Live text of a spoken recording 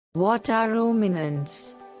What are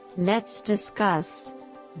ruminants? Let's discuss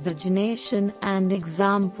digestion and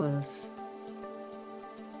examples.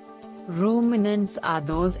 Ruminants are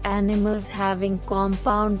those animals having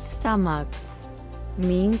compound stomach,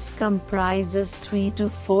 means comprises 3 to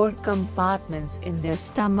 4 compartments in their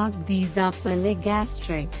stomach. These are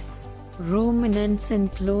polygastric. Ruminants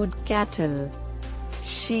include cattle,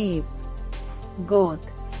 sheep, goat,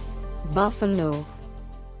 buffalo,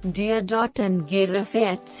 deer, and giraffe,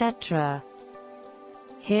 etc.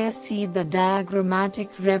 Here see the diagrammatic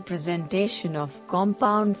representation of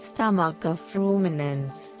compound stomach of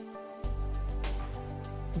ruminants.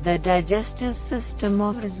 The digestive system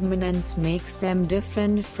of ruminants makes them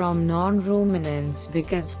different from non-ruminants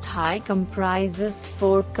because thigh comprises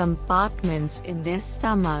 4 compartments in their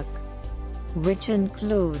stomach, which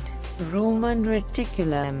include rumen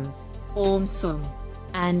reticulum, omasum,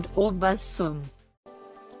 and obusum.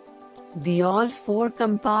 The all 4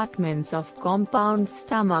 compartments of compound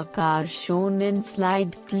stomach are shown in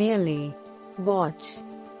slide clearly. Watch.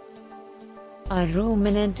 A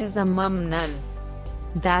ruminant is a mammal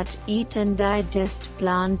that eat and digest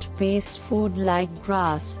plant-based food like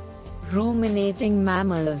grass. Ruminating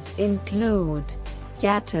mammals include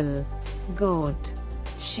cattle, goat,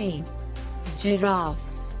 sheep,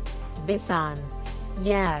 giraffes, bison,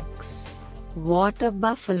 yaks, water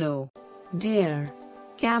buffalo, deer,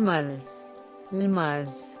 camels,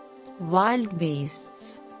 lemurs, wild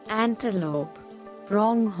beasts, antelope,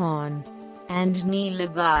 pronghorn, and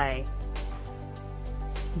nilgai.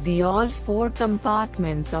 The all 4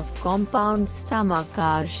 compartments of compound stomach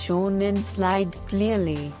are shown in slide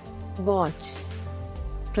clearly. Watch.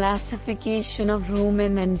 Classification of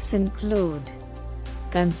ruminants include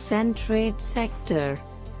concentrate sector,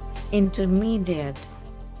 intermediate,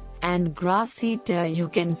 and grass eater. You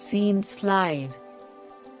can see in slide.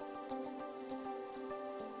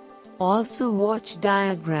 Also watch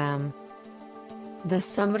diagram. The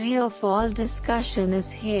summary of all discussion is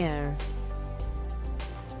here.